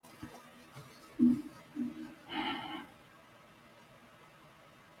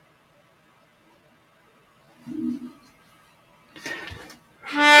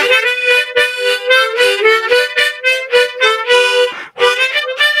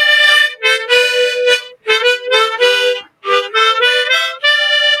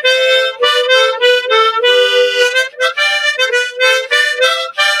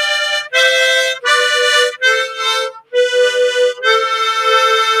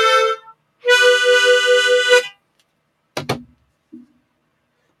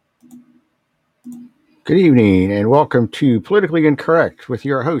Good evening and welcome to Politically Incorrect with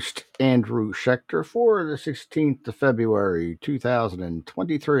your host, Andrew Shecktor, for the 16th of February,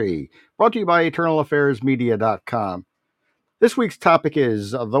 2023. Brought to you by EternalAffairsMedia.com. This week's topic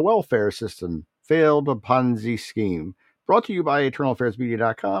is the welfare system, failed Ponzi scheme. Brought to you by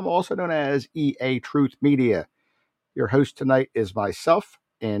EternalAffairsMedia.com, also known as EA Truth Media. Your host tonight is myself,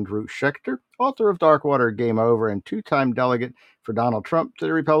 Andrew Shecktor, author of Darkwater Game Over and two-time delegate for Donald Trump to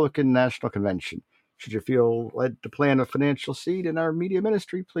the Republican National Convention. Should you feel led to plant a financial seed in our media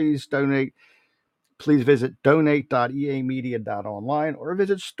ministry, please donate. Please visit donate.eamedia.online or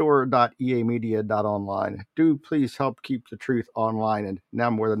visit store.eamedia.online. Do please help keep the truth online. And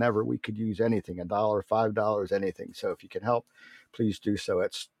now more than ever, we could use anything, $1, $5, anything. So if you can help, please do so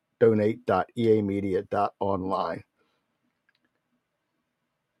at donate.eamedia.online.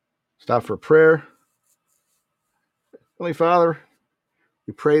 Stop for prayer. Heavenly Father,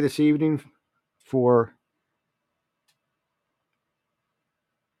 we pray this evening for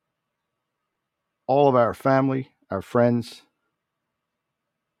all of our family, our friends,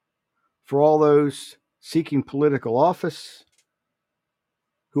 for all those seeking political office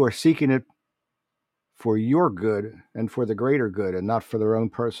who are seeking it for your good and for the greater good and not for their own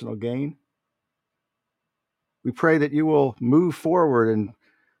personal gain. We pray that you will move forward and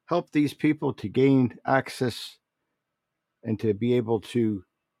help these people to gain access and to be able to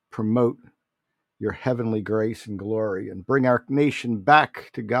promote your heavenly grace and glory and bring our nation back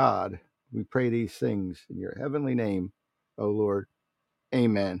to God. We pray these things in your heavenly name, O Lord.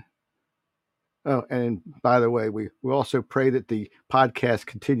 Amen. Oh, and by the way, we also pray that the podcast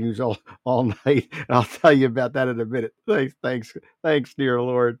continues all night. I'll tell you about that in a minute. Thanks, dear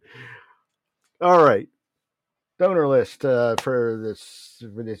Lord. All right. Donor list for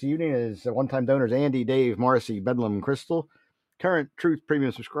this evening is one-time donors Andy, Dave, Marcy, Bedlam, Crystal. Current Truth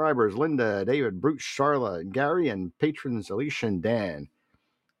Premium subscribers Linda, David, Bruce, Charlotte, Gary, and patrons Alicia and Dan.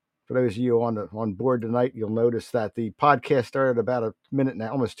 For those of you on board tonight, you'll notice that the podcast started about a minute now,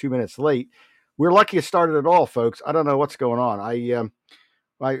 almost 2 minutes late. We're lucky it started at all, folks. I don't know what's going on.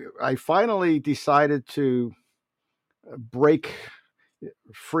 I finally decided to break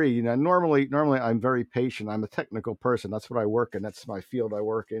free. Now, normally I'm very patient. I'm a technical person. That's what I work in. That's my field I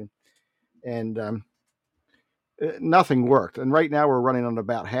work in. And nothing worked. And right now we're running on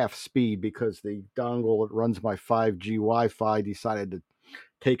about half speed because the dongle that runs my 5G Wi-Fi decided to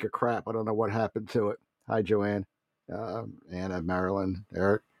take a crap. I don't know what happened to it. Hi, Joanne, Anna, Marilyn,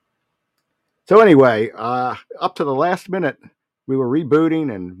 Eric. So anyway, up to the last minute, we were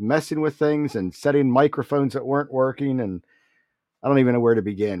rebooting and messing with things and setting microphones that weren't working, and I don't even know where to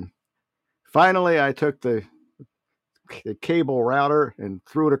begin. Finally, I took the cable router and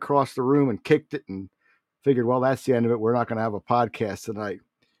threw it across the room and kicked it and figured, well, that's the end of it. We're not going to have a podcast tonight.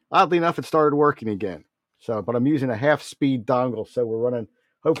 Oddly enough, it started working again. So, but I'm using a half-speed dongle, so we're running.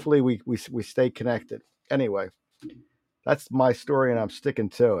 Hopefully, we stay connected. Anyway, that's my story, and I'm sticking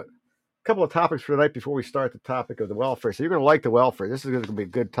to it. A couple of topics for tonight before we start the topic of the welfare. So you're going to like the welfare. This is going to be a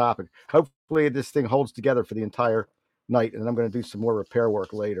good topic. Hopefully, this thing holds together for the entire night, and I'm going to do some more repair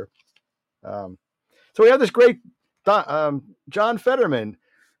work later. So we have this great John Fetterman.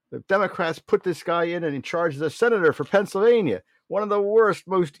 The Democrats put this guy in and in charge as a senator for Pennsylvania. One of the worst,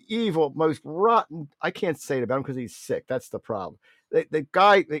 most evil, most rotten. I can't say it about him because he's sick. That's the problem. The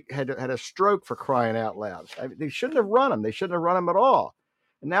guy had a stroke, for crying out loud. I mean, they shouldn't have run him. They shouldn't have run him at all.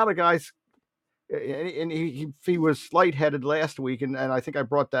 And now the guy's, and he was lightheaded last week, and I think I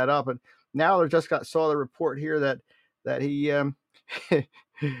brought that up. And now they saw the report here that he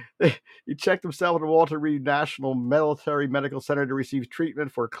he checked himself at the Walter Reed National Military Medical Center to receive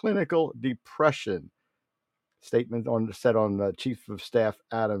treatment for clinical depression. Statement said on Chief of Staff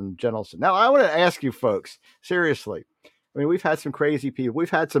Adam Jenelson. Now, I want to ask you folks, seriously. I mean, we've had some crazy people. We've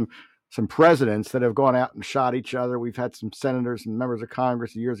had some presidents that have gone out and shot each other. We've had some senators and members of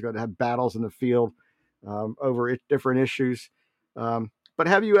Congress years ago that had battles in the field over different issues. But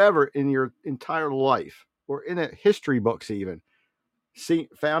have you ever in your entire life, or in history books even,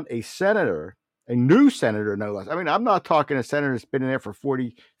 found a senator, a new senator, no less? I mean, I'm not talking a senator that's been in there for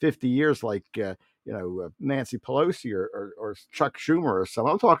 40, 50 years like, Nancy Pelosi or Chuck Schumer or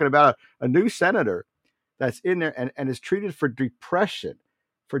something. I'm talking about a new senator that's in there and is treated for depression.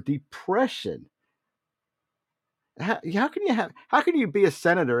 For depression. How can you be a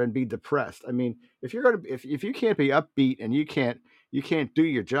senator and be depressed? I mean, if you can't be upbeat and you can't do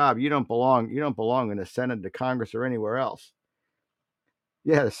your job, you don't belong in the Senate, the Congress, or anywhere else.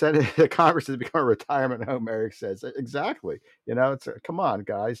 Yeah, the Congress has become a retirement home, Eric says. Exactly. Come on,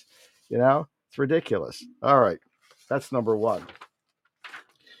 guys. It's ridiculous. All right. That's number one.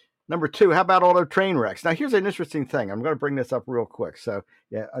 Number two, how about all the train wrecks? Now, here's an interesting thing. I'm going to bring this up real quick. So,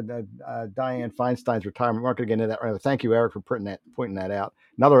 yeah, Dianne Feinstein's retirement. We're not going to get into that right now. Thank you, Eric, for pointing that out.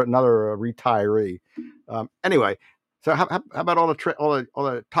 Another retiree. Anyway, so how about all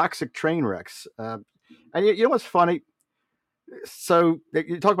the toxic train wrecks? And you know what's funny? So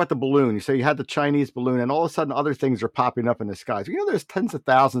you talk about the balloon. You say you had the Chinese balloon, and all of a sudden, other things are popping up in the skies. You know, there's tens of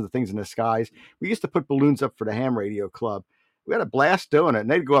thousands of things in the skies. We used to put balloons up for the ham radio club. We had a blast doing it,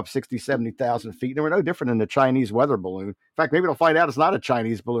 and they'd go up 60, 70,000 feet. They were no different than the Chinese weather balloon. In fact, maybe they'll find out it's not a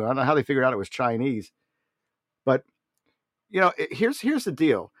Chinese balloon. I don't know how they figured out it was Chinese. But here's the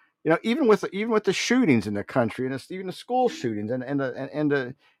deal. Even with the shootings in the country, and even the school shootings,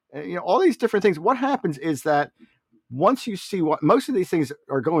 all these different things, what happens is that once you see what most of these things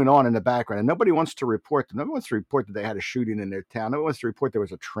are going on in the background, and nobody wants to report them. Nobody wants to report that they had a shooting in their town. Nobody wants to report there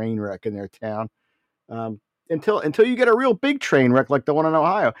was a train wreck in their town. Until you get a real big train wreck like the one in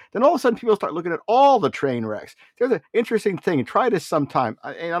Ohio, then all of a sudden people start looking at all the train wrecks. There's an interesting thing. Try this sometime.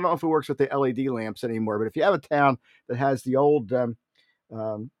 I don't know if it works with the LED lamps anymore, but if you have a town that has the old, if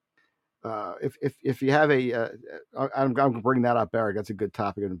you have I'm going to bring that up, Eric. That's a good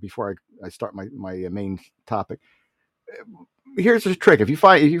topic. And before I start my main topic, here's the trick. If you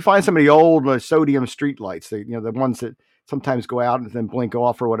find some of the old sodium street lights, the ones that sometimes go out and then blink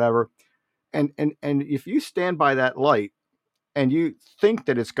off or whatever, and if you stand by that light and you think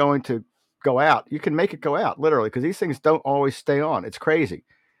that it's going to go out, you can make it go out literally, because these things don't always stay on. It's crazy.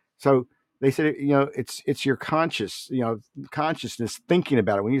 So they said, it's your consciousness thinking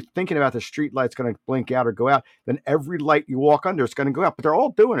about it. When you're thinking about the street light's going to blink out or go out, then every light you walk under is going to go out. But they're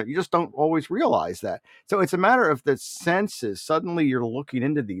all doing it. You just don't always realize that. So it's a matter of the senses. Suddenly you're looking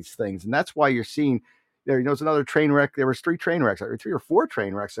into these things, and that's why you're seeing. There's another train wreck. There was 3 train wrecks, or 3 or 4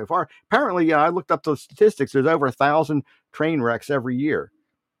 train wrecks so far. Apparently, I looked up the statistics. There's over 1,000 train wrecks every year,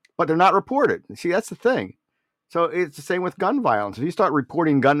 but they're not reported. See, that's the thing. So it's the same with gun violence. If you start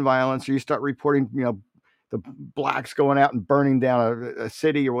reporting gun violence, or you start reporting, the blacks going out and burning down a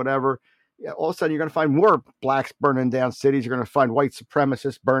city or whatever, all of a sudden you're going to find more blacks burning down cities. You're going to find white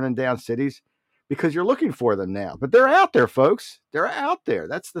supremacists burning down cities because you're looking for them now. But they're out there, folks. They're out there.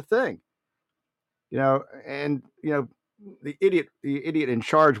 That's the thing. The idiot in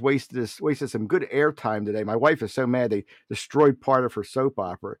charge wasted some good airtime today. My wife is so mad they destroyed part of her soap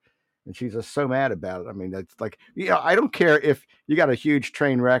opera, and she's just so mad about it. I mean, that's like, I don't care if you got a huge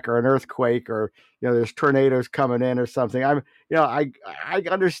train wreck or an earthquake, or there's tornadoes coming in or something. I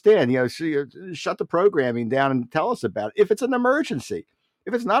understand. Shut the programming down and tell us about it if it's an emergency.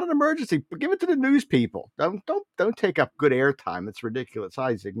 If it's not an emergency, give it to the news people. Don't take up good airtime. It's ridiculous.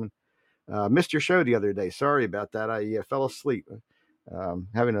 Hi, Zygmunt. Missed your show the other day. Sorry about that. I fell asleep.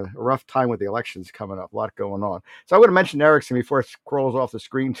 Having a rough time with the elections coming up. A lot going on. So I want to mention Erickson before it scrolls off the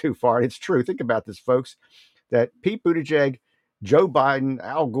screen too far. It's true. Think about this, folks, that Pete Buttigieg, Joe Biden,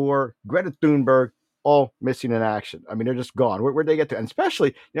 Al Gore, Greta Thunberg, all missing in action. I mean, they're just gone. Where'd they get to? And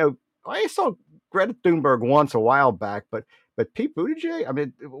especially, I saw Greta Thunberg once a while back, but Pete Buttigieg, I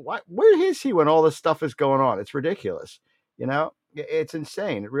mean, where is he when all this stuff is going on? It's ridiculous. It's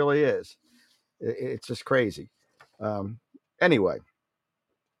insane. It really is. It's just crazy. Anyway,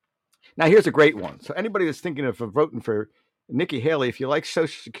 now here's a great one. So anybody that's thinking of voting for Nikki Haley, if you like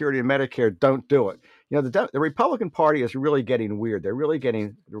Social Security and Medicare, don't do it. The Republican Party is really getting weird. They're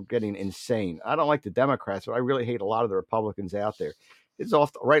getting insane. I don't like the Democrats, but I really hate a lot of the Republicans out there. It's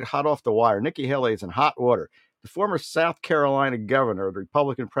hot off the wire. Nikki Haley is in hot water. The former South Carolina governor, the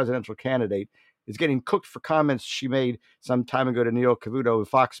Republican presidential candidate, is getting cooked for comments she made some time ago to Neil Cavuto of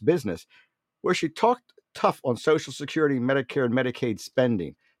Fox Business, where she talked tough on Social Security, Medicare, and Medicaid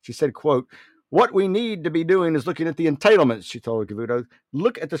spending. She said, quote, "What we need to be doing is looking at the entitlements," she told Cavuto.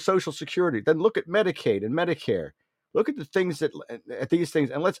 "Look at the Social Security, then look at Medicaid and Medicare. Look at these things,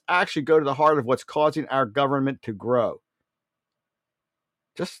 and let's actually go to the heart of what's causing our government to grow."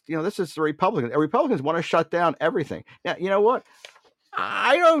 Just, this is the Republicans. Republicans want to shut down everything. Now, you know what?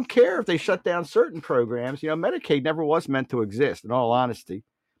 I don't care if they shut down certain programs. Medicaid never was meant to exist, in all honesty.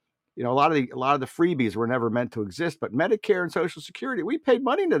 A lot of the freebies were never meant to exist, but Medicare and Social Security, we paid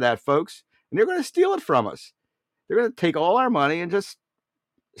money into that, folks, and they're going to steal it from us. They're going to take all our money and just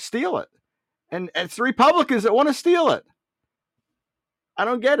steal it. And it's the Republicans that want to steal it. I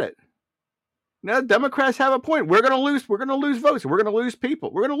don't get it. Democrats have a point. We're going to lose. We're going to lose votes. We're going to lose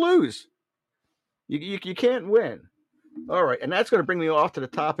people. We're going to lose. You can't win. All right, and that's going to bring me off to the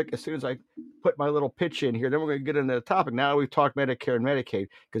topic as soon as I put my little pitch in here. Then we're going to get into the topic. Now we've talked Medicare and Medicaid,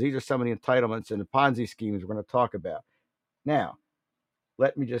 because these are some of the entitlements and the Ponzi schemes we're going to talk about. Now,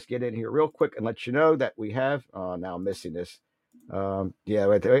 let me just get in here real quick and let you know that we have, now I'm missing this.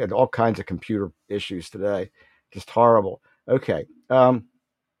 Yeah, they had all kinds of computer issues today. Just horrible. Okay.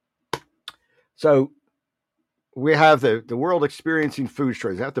 So we have the world experiencing food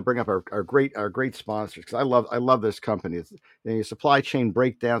shortage. I have to bring up our great sponsors because I love this company. The supply chain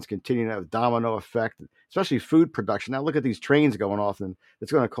breakdowns continue to have a domino effect, especially food production. Now look at these trains going off, and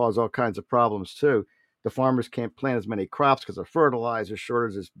it's going to cause all kinds of problems too. The farmers can't plant as many crops because of fertilizer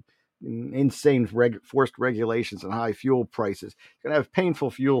shortages, insane forced regulations, and high fuel prices. It's going to have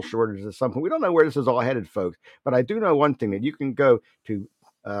painful fuel shortages at some point. We don't know where this is all headed, folks, but I do know one thing, that you can go to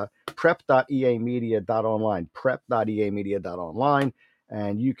prep.eamedia.online, prep.eamedia.online,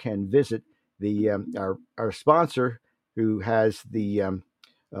 and you can visit our sponsor, who has the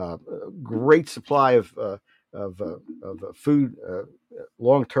uh, great supply of food,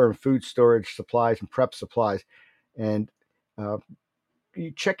 long-term food storage supplies and prep supplies, and uh,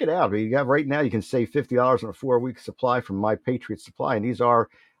 you check it out. You got right now, you can save $50 on a 4-week supply from My Patriot Supply, and these are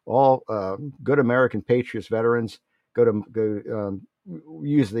all good American Patriots veterans. Go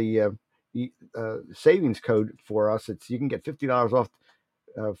use the savings code for us. You can get $50 off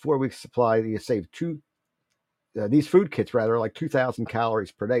 4 weeks supply. You save these food kits rather, are like 2,000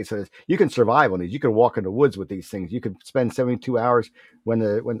 calories per day, so you can survive on these. You can walk in the woods with these things. You could spend 72 hours when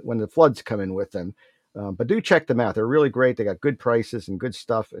the floods come in with them. But do check them out. They're really great. They got good prices and good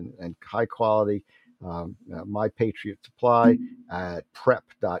stuff, and high quality. My Patriot Supply at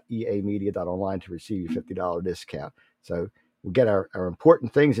prep.eamedia.online to receive your $50 discount. So we get our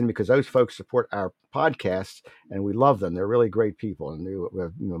important things in because those folks support our podcasts, and we love them. They're really great people, and we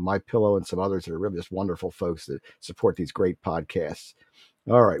have My Pillow and some others that are really just wonderful folks that support these great podcasts.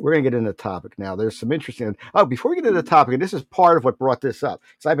 All right, we're going to get into the topic now. There's some interesting. Oh, before we get into the topic, and this is part of what brought this up,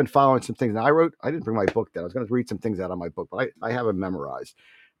 because I've been following some things. And I didn't bring my book down. I was going to read some things out of my book, but I have them memorized.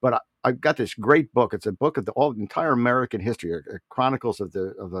 But I got this great book. It's a book of the entire American history, chronicles of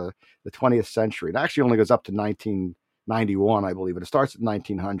the 20th century. It actually only goes up to 1991, I believe, but it starts at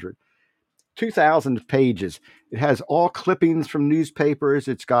 1900. 2,000 pages. It has all clippings from newspapers.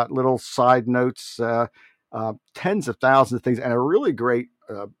 It's got little side notes, tens of thousands of things, and a really great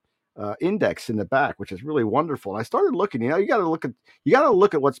index in the back, which is really wonderful. And I started looking. You got to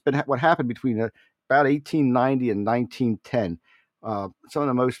look at what happened between about 1890 and 1910. Some of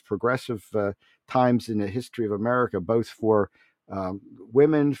the most progressive times in the history of America, both for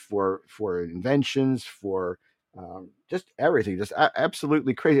women, for inventions, for just everything, just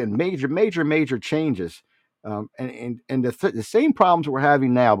absolutely crazy, and major changes. The same problems we're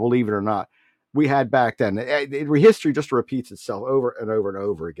having now, believe it or not, we had back then. History just repeats itself over and over and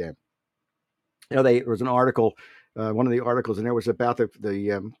over again. There was an article. One of the articles in there was about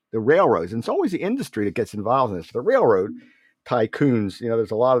the railroads, and it's always the industry that gets involved in this. The railroad tycoons,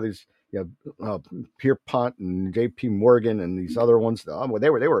 there's a lot of these, Pierpont and J.P. Morgan and these other ones. They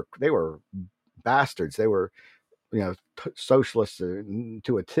were bastards. They were socialists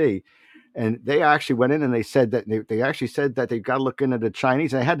to a T. And they actually went in and they said that they actually said that they've got to look into the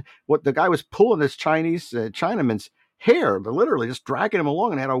Chinese. And they had what the guy was pulling this Chinese Chinaman's hair, literally just dragging him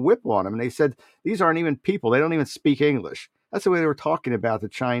along, and had a whip on him. And they said, these aren't even people. They don't even speak English. That's the way they were talking about the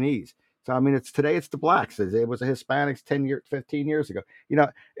Chinese. So, I mean, it's the blacks. It was the Hispanics 15 years ago.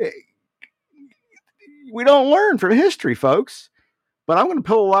 We don't learn from history, folks. But I'm going to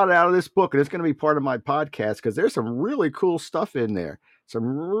pull a lot out of this book, and it's going to be part of my podcast because there's some really cool stuff in there. Some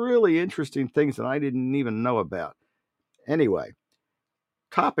really interesting things that I didn't even know about. Anyway,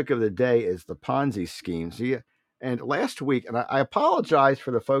 topic of the day is the Ponzi schemes. Yeah. And last week, and I apologize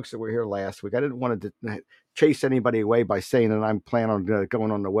for the folks that were here last week. I didn't want to chase anybody away by saying that I'm planning on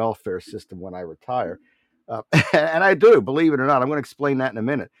going on the welfare system when I retire. And I do, believe it or not. I'm going to explain that in a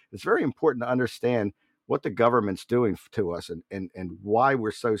minute. It's very important to understand what the government's doing to us, and why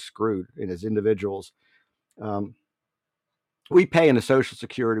we're so screwed as individuals. Um, we pay into Social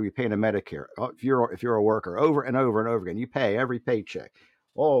Security, we pay into Medicare. If you're a worker, over and over and over again, you pay every paycheck,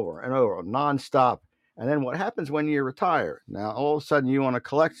 over and over, nonstop. And then what happens when you retire? Now all of a sudden you want to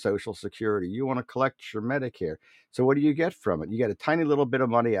collect Social Security, you want to collect your Medicare. So what do you get from it? You get a tiny little bit of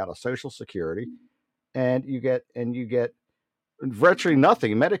money out of Social Security, and you get virtually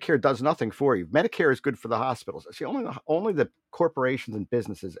nothing. Medicare does nothing for you. Medicare is good for the hospitals. See, only the corporations and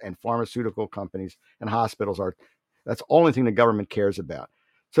businesses and pharmaceutical companies and hospitals are. That's the only thing the government cares about.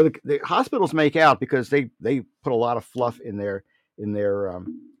 So the hospitals make out because they put a lot of fluff in their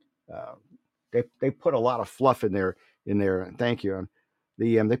uh, they put a lot of fluff in their. Thank you.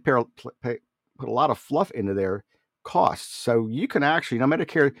 They put a lot of fluff into their costs. So you can actually,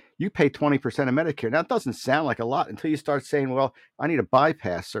 Medicare, you pay 20% of Medicare. Now, it doesn't sound like a lot until you start saying, well, I need a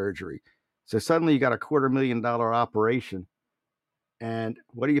bypass surgery. So suddenly you got a $250,000 operation, And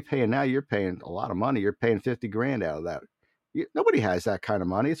what are you paying now? You're paying a lot of money. You're paying 50 grand out of that. Nobody has that kind of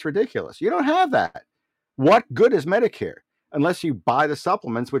money. It's ridiculous. You don't have that. What good is Medicare unless you buy the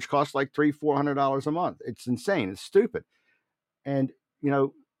supplements, which cost like $300-400 a month? It's insane. It's stupid. And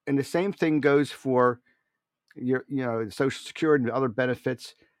and the same thing goes for your Social Security and other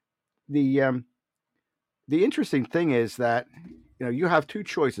benefits. The the interesting thing is that you have two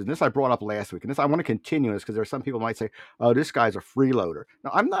choices. And this I brought up last week, and this I want to continue this because there are some people who might say, "Oh, this guy's a freeloader."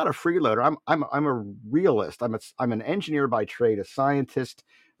 No, I'm not a freeloader. I'm a realist. I'm an engineer by trade, a scientist,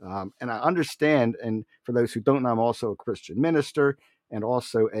 and I understand. And for those who don't know, I'm also a Christian minister, and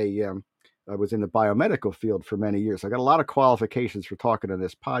also I was in the biomedical field for many years. I got a lot of qualifications for talking on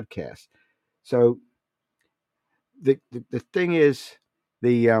this podcast. So the thing is,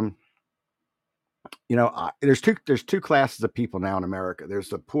 the there's two classes of people now in America. There's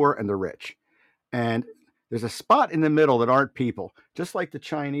the poor and the rich, and there's a spot in the middle that aren't people. Just like the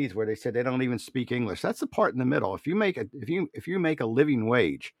Chinese, where they said they don't even speak English. That's the part in the middle. If you make a living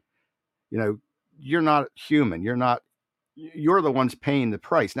wage, you're not human. You're the ones paying the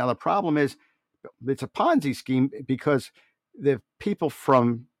price. Now the problem is, it's a Ponzi scheme because the people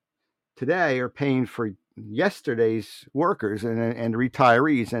from today are paying for yesterday's workers and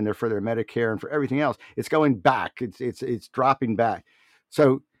retirees, and for their Medicare and for everything else. It's going back. It's dropping back.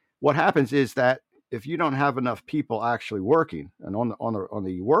 So what happens is that if you don't have enough people actually working and on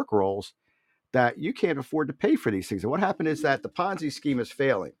the work rolls, that you can't afford to pay for these things. And what happened is that the Ponzi scheme is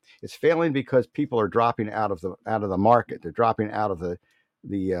failing. It's failing because people are dropping out of the market. They're dropping out of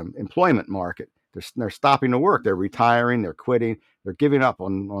the employment market. They're stopping to work. They're retiring. They're quitting. They're giving up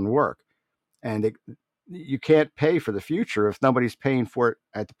on work. And you can't pay for the future if nobody's paying for it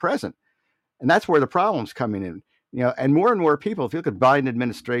at the present. And that's where the problem's coming in. And more people, if you look at Biden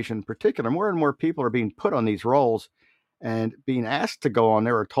administration in particular, more and more people are being put on these roles and being asked to go on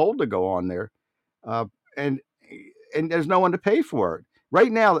there or told to go on there, and there's no one to pay for it.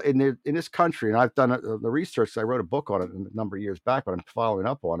 Right now in this country, and I've done the research. I wrote a book on it a number of years back, but I'm following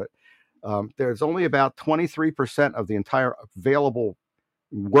up on it. There's only about 23% of the entire available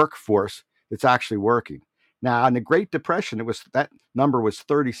workforce that's actually working. Now, in the Great Depression, that number was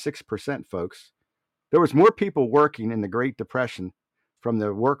 36%, folks. There was more people working in the Great Depression from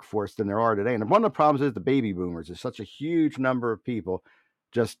the workforce than there are today. And one of the problems is the baby boomers. There's such a huge number of people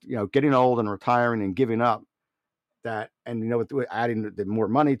just getting old and retiring and giving up, that, and with adding the more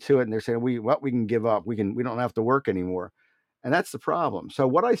money to it, and they're saying we can give up. We don't have to work anymore, and that's the problem. So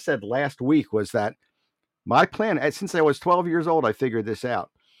what I said last week was that my plan, since I was 12 years old, I figured this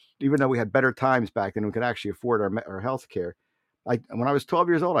out. Even though we had better times back then, we could actually afford our health care. When I was 12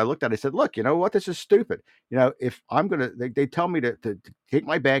 years old, I looked at it, I said, look, you know what? This is stupid. If I'm going to, they tell me to take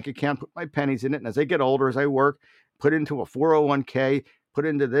my bank account, put my pennies in it. And as I get older, as I work, put into a 401k, put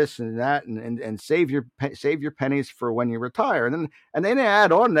into this and that, and save your pennies for when you retire. And then they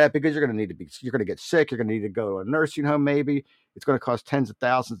add on that because you're going to get sick. You're going to need to go to a nursing home. Maybe it's going to cost tens of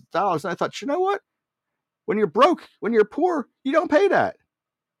thousands of dollars. And I thought, you know what? When you're broke, when you're poor, you don't pay that.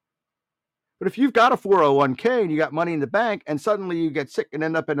 But if you've got a 401k and you got money in the bank and suddenly you get sick and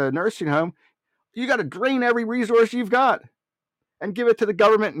end up in a nursing home, you got to drain every resource you've got and give it to the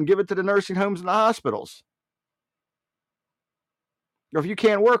government and give it to the nursing homes and the hospitals. Or if you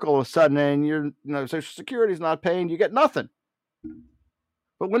can't work all of a sudden and Social Security is not paying, you get nothing.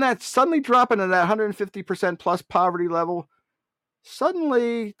 But when that's suddenly dropping to that 150% plus poverty level,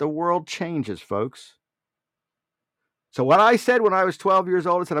 suddenly the world changes, folks. So what I said when I was 12 years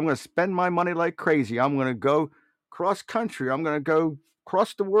old, I said, I'm going to spend my money like crazy. I'm going to go cross country. I'm going to go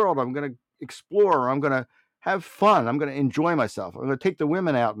across the world. I'm going to explore. I'm going to have fun. I'm going to enjoy myself. I'm going to take the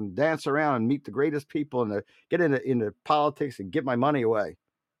women out and dance around and meet the greatest people and get into politics and give my money away.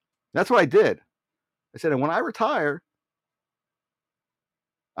 That's what I did. I said, and when I retire,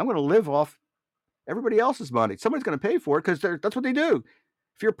 I'm going to live off everybody else's money. Somebody's going to pay for it because that's what they do.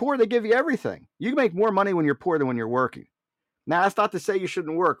 If you're poor, they give you everything. You make more money when you're poor than when you're working. Now, that's not to say you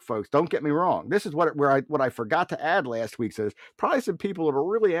shouldn't work, folks. Don't get me wrong. This is what I forgot to add last week. So there's probably some people that are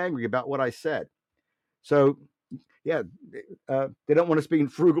really angry about what I said. So, yeah, they don't want us being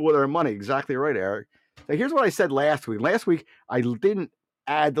frugal with our money. Exactly right, Eric. So here's what I said last week. Last week, I didn't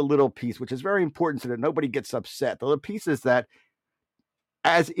add the little piece, which is very important so that nobody gets upset. The little piece is that,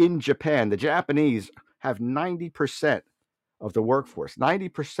 as in Japan, the Japanese have 90% of the workforce.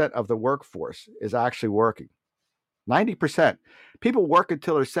 90% of the workforce is actually working. 90%. People work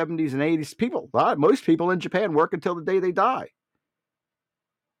until their 70s and 80s. Most people in Japan work until the day they die.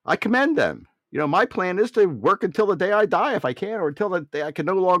 I commend them. My plan is to work until the day I die if I can, or until the day I can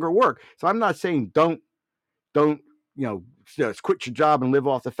no longer work. So I'm not saying don't just quit your job and live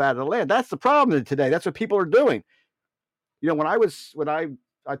off the fat of the land. That's the problem today. That's what people are doing. When I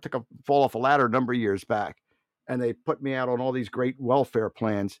took a fall off a ladder a number of years back, and they put me out on all these great welfare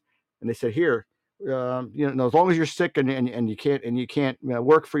plans, and they said, here, as long as you're sick and you can't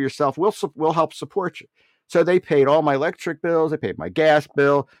work for yourself, we'll help support you. So they paid all my electric bills, they paid my gas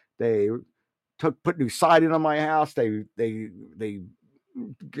bill, they put new siding on my house, they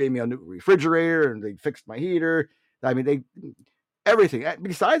gave me a new refrigerator, and they fixed my heater. I mean, they everything.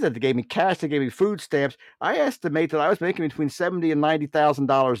 Besides that, they gave me cash, they gave me food stamps. I estimate that I was making between $70,000 and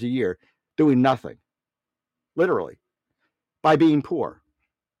 $90,000 a year doing nothing, literally, by being poor.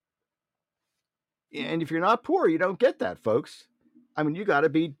 And if you're not poor, you don't get that, folks. I mean, you got to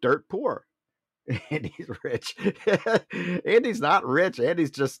be dirt poor. Andy's rich. Andy's not rich.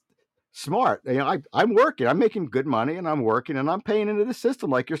 Andy's just smart. I'm working. I'm making good money, and I'm working, and I'm paying into the system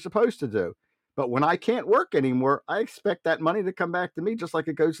like you're supposed to do. But when I can't work anymore, I expect that money to come back to me, just like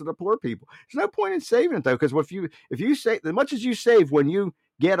it goes to the poor people. There's no point in saving it, though, because if you save as much as you save when you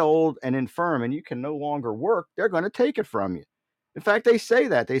get old and infirm and you can no longer work, they're going to take it from you. In fact, they say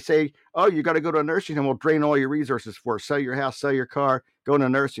that. They say, oh, you got to go to a nursing home. We'll drain all your resources for it. Sell your house, sell your car, go to a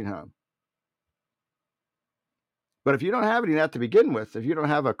nursing home. But if you don't have any of that to begin with, if you don't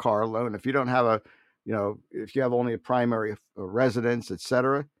have a car loan, if you don't have if you have only a primary residence,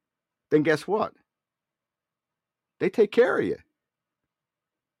 etc., then guess what? They take care of you.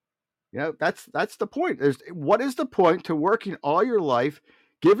 That's the point. What is the point to working all your life,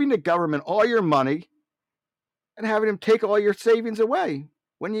 giving the government all your money, and having them take all your savings away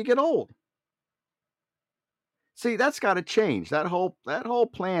when you get old? See, that's got to change. That whole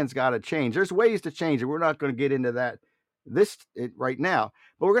plan's got to change. There's ways to change it. We're not going to get into that right now,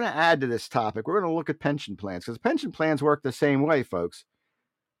 but we're going to add to this topic. We're going to look at pension plans, because pension plans work the same way, folks.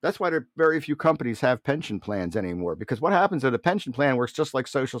 That's why there very few companies have pension plans anymore, because what happens is a pension plan works just like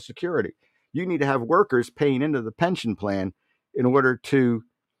Social Security. You need to have workers paying into the pension plan in order to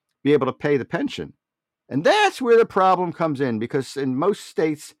be able to pay the pension. And that's where the problem comes in, because in most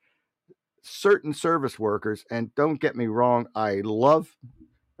states, certain service workers, and don't get me wrong, I love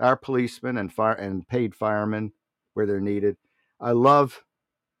our policemen and paid firemen where they're needed. I love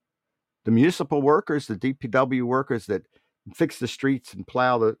the municipal workers, the DPW workers that fix the streets and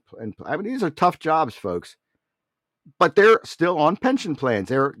I mean, these are tough jobs, folks. But they're still on pension plans.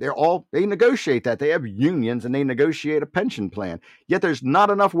 They negotiate that. They have unions and they negotiate a pension plan. Yet there's not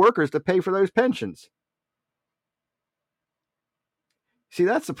enough workers to pay for those pensions. See,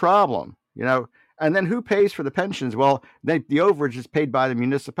 that's the problem, And then who pays for the pensions? Well, the overage is paid by the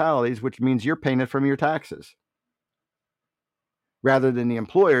municipalities, which means you're paying it from your taxes, rather than the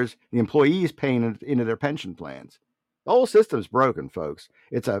employees paying it into their pension plans. The whole system's broken, folks.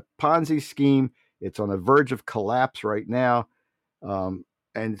 It's a Ponzi scheme. It's on the verge of collapse right now,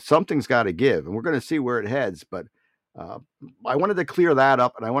 and something's got to give, and we're going to see where it heads. But I wanted to clear that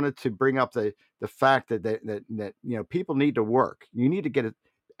up, and I wanted to bring up the fact that people need to work. You need to get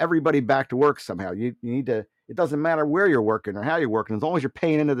everybody back to work somehow. You need to. It doesn't matter where you're working or how you're working, as long as you're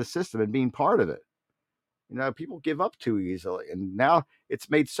paying into the system and being part of it. People give up too easily, and now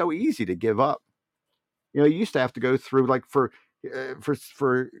it's made so easy to give up. You used to have to go through, like, for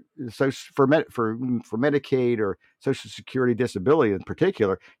Medicaid or Social Security disability in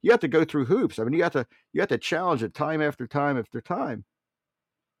particular, you have to go through hoops. I mean, you have to challenge it time after time after time.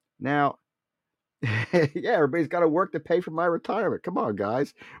 Now, yeah, everybody's got to work to pay for my retirement. Come on,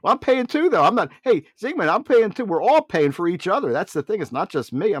 guys. Well, I'm paying too, though. I'm not. Hey, Zygmunt, I'm paying too. We're all paying for each other. That's the thing. It's not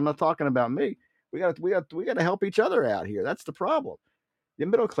just me. I'm not talking about me. We got to help each other out here. That's the problem. The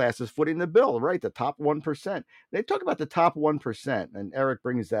middle class is footing the bill, right? The top 1%. They talk about the top 1%, and Eric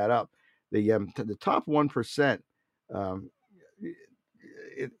brings that up. The top 1%.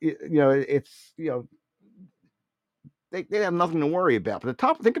 They have nothing to worry about.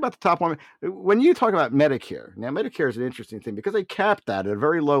 But think about the top one. When you talk about Medicare, now Medicare is an interesting thing because they capped that at a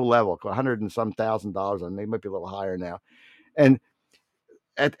very low level, $100 and some $1,000, and they might be a little higher now. And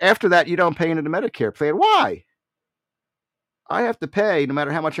after that, you don't pay into the Medicare plan. Why? I have to pay no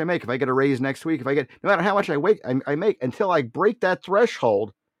matter how much I make. If I get a raise next week, no matter how much I make, until I break that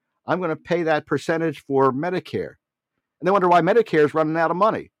threshold, I'm going to pay that percentage for Medicare. And they wonder why Medicare is running out of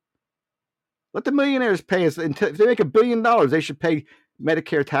money. Let the millionaires pay us. If they make $1 billion, they should pay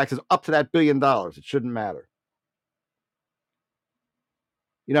Medicare taxes up to that $1 billion. It shouldn't matter.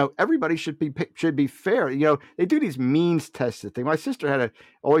 Everybody should be fair. They do these means tested thing. My sister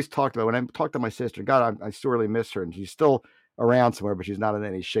always talked about, when I talked to my sister, God, I sorely miss her, and she's still around somewhere, but she's not in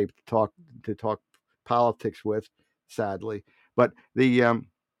any shape to talk politics with, sadly. But the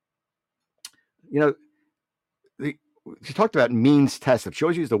she talked about means tested. She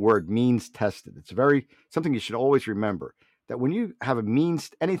always used the word means tested. It's very something you should always remember that when you have a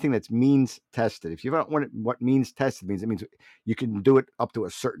means, anything that's means tested, if you don't want it, what means tested means, it means you can do it up to a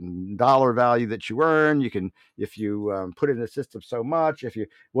certain dollar value that you earn. You can, if you put it in the system so much, if you,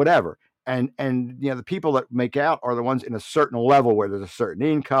 whatever. And the people that make out are the ones in a certain level where there's a certain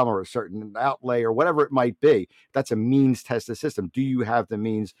income or a certain outlay or whatever it might be. That's a means tested system. Do you have the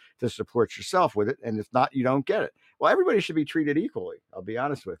means to support yourself with it? And if not, you don't get it. Well, everybody should be treated equally. I'll be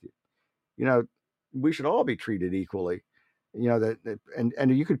honest with you. You know, we should all be treated equally.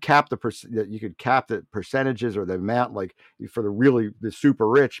 And you could cap the percentages or the amount, like for the super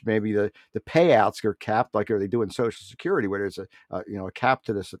rich, maybe the payouts are capped, like are they doing Social Security, where there's a cap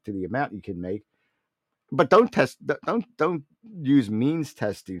to the amount you can make. But don't use means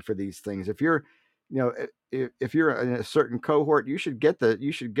testing for these things. If you're if you're in a certain cohort, you should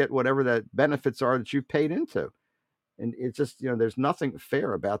get whatever the benefits are that you've paid into. And it's just, there's nothing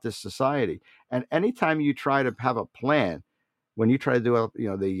fair about this society. And anytime you try to have a plan, when you try to do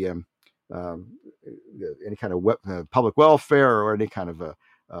um, any kind of public welfare or any kind of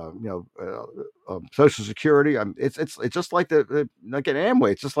Social Security, it's just like like an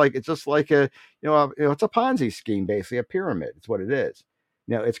Amway. It's just like it's a Ponzi scheme, basically a pyramid. It's what it is.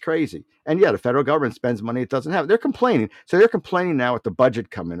 It's crazy. And yeah, the federal government spends money it doesn't have. They're complaining. So they're complaining now with the budget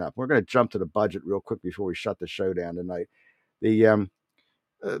coming up. We're going to jump to the budget real quick before we shut the show down tonight. The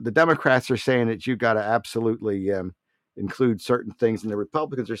Democrats are saying that you got to absolutely include certain things, and the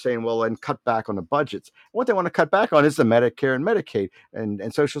Republicans are saying, well, then cut back on the budgets. What they want to cut back on is the Medicare and Medicaid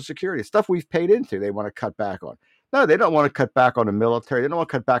and Social Security stuff we've paid into. They want to cut back on. No, they don't want to cut back on the military. They don't want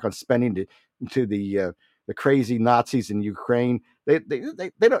to cut back on spending to the crazy Nazis in Ukraine. They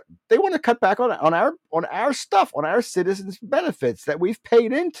don't. They want to cut back on our stuff, on our citizens' benefits that we've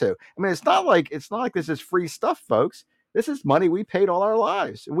paid into. I mean, it's not like this is free stuff, folks. This is money we paid all our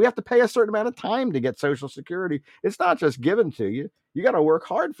lives. And we have to pay a certain amount of time to get Social Security. It's not just given to you. You got to work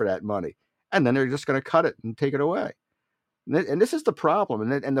hard for that money. And then they're just going to cut it and take it away. And this is the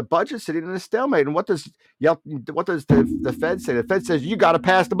problem. And the budget's sitting in a stalemate. And what does the Fed say? The Fed says, you got to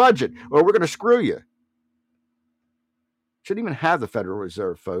pass the budget or we're going to screw you. Shouldn't even have the Federal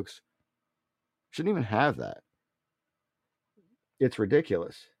Reserve, folks. Shouldn't even have that. It's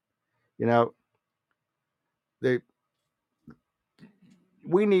ridiculous.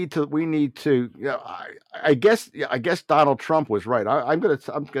 We need to. I guess Donald Trump was right. I'm gonna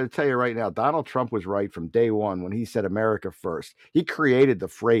tell you right now, Donald Trump was right from day one when he said America first. He created the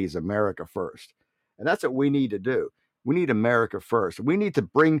phrase America first, and that's what we need to do. We need America first. We need to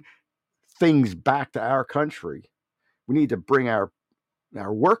bring things back to our country. We need to bring our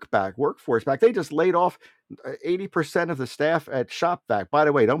workforce back. They just laid off 80% of the staff at ShopVac. By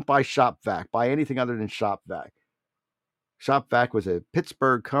the way, don't buy ShopVac. Buy anything other than ShopVac. ShopVac was a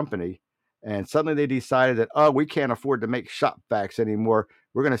Pittsburgh company, and suddenly they decided that, we can't afford to make ShopVacs anymore.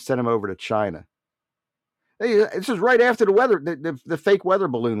 We're going to send them over to China. This is right after the fake weather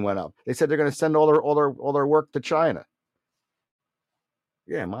balloon went up. They said they're going to send all their work to China.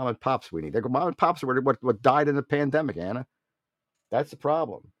 Yeah, mom and pops we need. Mom and pops were what died in the pandemic, Anna. That's the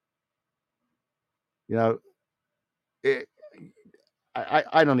problem.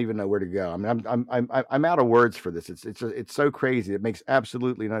 I don't even know where to go. I mean, I'm out of words for this. It's so crazy. It makes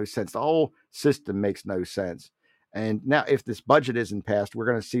absolutely no sense. The whole system makes no sense. And now, if this budget isn't passed, we're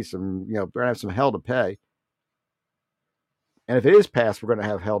going to see we're going to have some hell to pay. And if it is passed, we're going to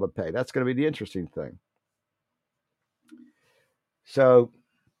have hell to pay. That's going to be the interesting thing. So,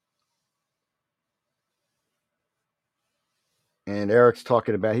 and Eric's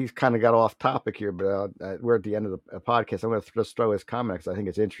talking about, he's kind of got off topic here, but we're at the end of the podcast. I'm going to just throw his comment because I think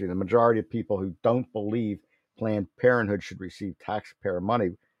it's interesting. The majority of people who don't believe Planned Parenthood should receive taxpayer money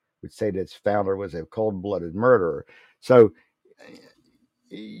would say that its founder was a cold-blooded murderer. So,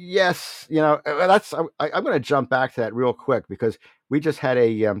 yes, that's. I'm going to jump back to that real quick because we just had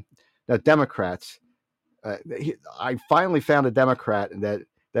the Democrats. I finally found a Democrat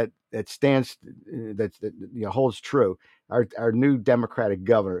that stands that holds true. Our new Democratic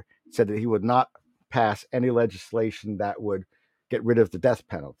governor said that he would not pass any legislation that would get rid of the death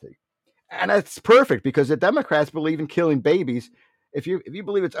penalty, and that's perfect because the Democrats believe in killing babies. If you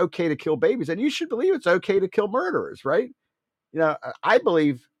believe it's okay to kill babies, then you should believe it's okay to kill murderers, right? I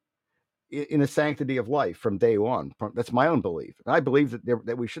believe in the sanctity of life from day one. That's my own belief. And I believe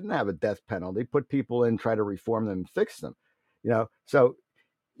that we shouldn't have a death penalty. Put people in, try to reform them, and fix them. So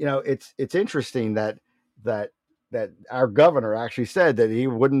it's interesting that our governor actually said that he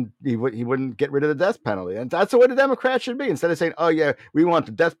wouldn't get rid of the death penalty, and that's the way the Democrats should be. Instead of saying, "Oh yeah, we want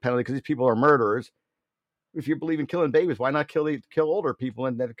the death penalty because these people are murderers," if you believe in killing babies, why not kill older people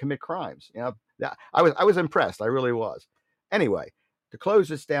and then commit crimes? I was impressed. I really was. Anyway, to close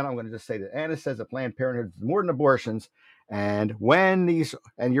this down, I'm going to just say that Anna says that Planned Parenthood is more than abortions, and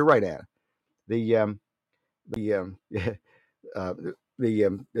and you're right, Anna, the the uh,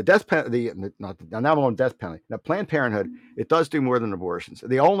 the death penalty, not now I'm on death penalty. Now, Planned Parenthood, it does do more than abortions.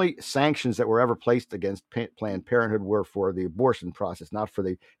 The only sanctions that were ever placed against Planned Parenthood were for the abortion process, not for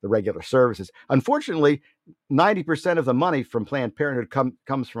the regular services. Unfortunately, 90% of the money from Planned Parenthood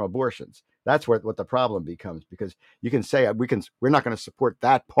comes from abortions. That's what the problem becomes, because you can say we're not going to support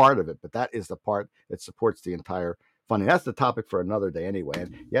that part of it, but that is the part that supports the entire funding. That's the topic for another day anyway.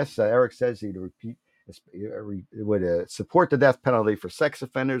 And yes, Eric says he'd repeat would support the death penalty for sex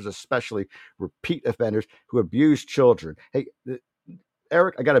offenders, especially repeat offenders who abuse children. Hey,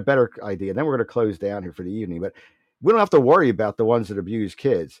 Eric, I got a better idea. Then we're going to close down here for the evening, but we don't have to worry about the ones that abuse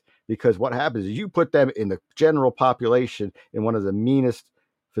kids, because what happens is you put them in the general population in one of the meanest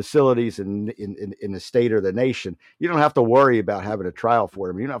facilities in the state or the nation. You don't have to worry about having a trial for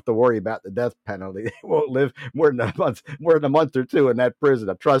them. You don't have to worry about the death penalty. They won't live more than a month or two in that prison.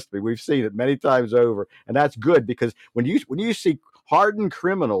 Trust me, we've seen it many times over, and that's good, because when you see hardened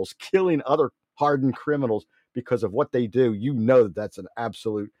criminals killing other hardened criminals because of what they do, you know that's an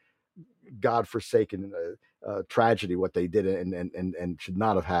absolute godforsaken tragedy what they did, and should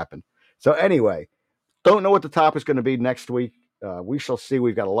not have happened. So anyway, don't know what the topic is going to be next week. We shall see.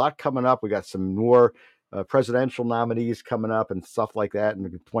 We've got a lot coming up. We got some more presidential nominees coming up and stuff like that.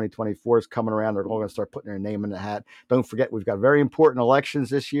 And 2024 is coming around. They're all going to start putting their name in the hat. Don't forget, we've got very important elections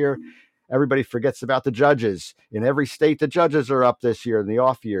this year. Everybody forgets about the judges. In every state, the judges are up this year in the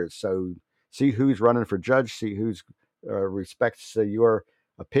off years. So see who's running for judge. See who's respects your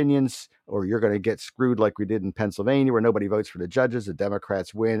opinions, or you're going to get screwed like we did in Pennsylvania, where nobody votes for the judges, the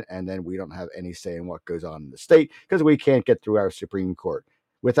Democrats win, and then we don't have any say in what goes on in the state because we can't get through our Supreme Court.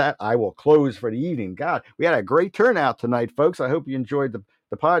 With that, I will close for the evening. God, we had a great turnout tonight, folks. I hope you enjoyed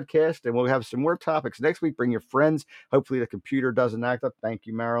the podcast, and we'll have some more topics next week. Bring your friends. Hopefully the computer doesn't act up. Thank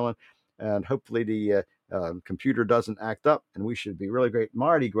you, Marilyn. And hopefully the computer doesn't act up, and we should be really great.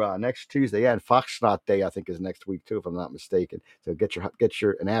 Mardi Gras next Tuesday, and Foxtrot Day I think is next week too, if I'm not mistaken. So get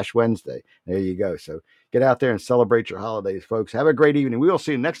your an Ash Wednesday. There you go. So get out there and celebrate your holidays, folks. Have a great evening. We will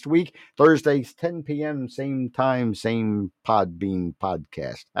see you next week, Thursdays, 10 p.m., same time, same Podbean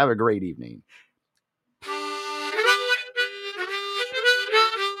podcast. Have a great evening.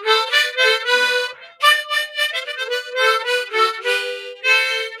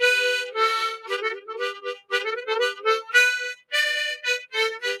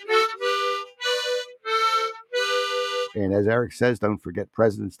 And as Eric says, don't forget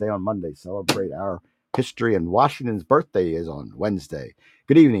President's Day on Monday. Celebrate our history, and Washington's birthday is on Wednesday.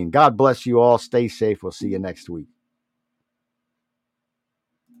 Good evening. God bless you all. Stay safe. We'll see you next week.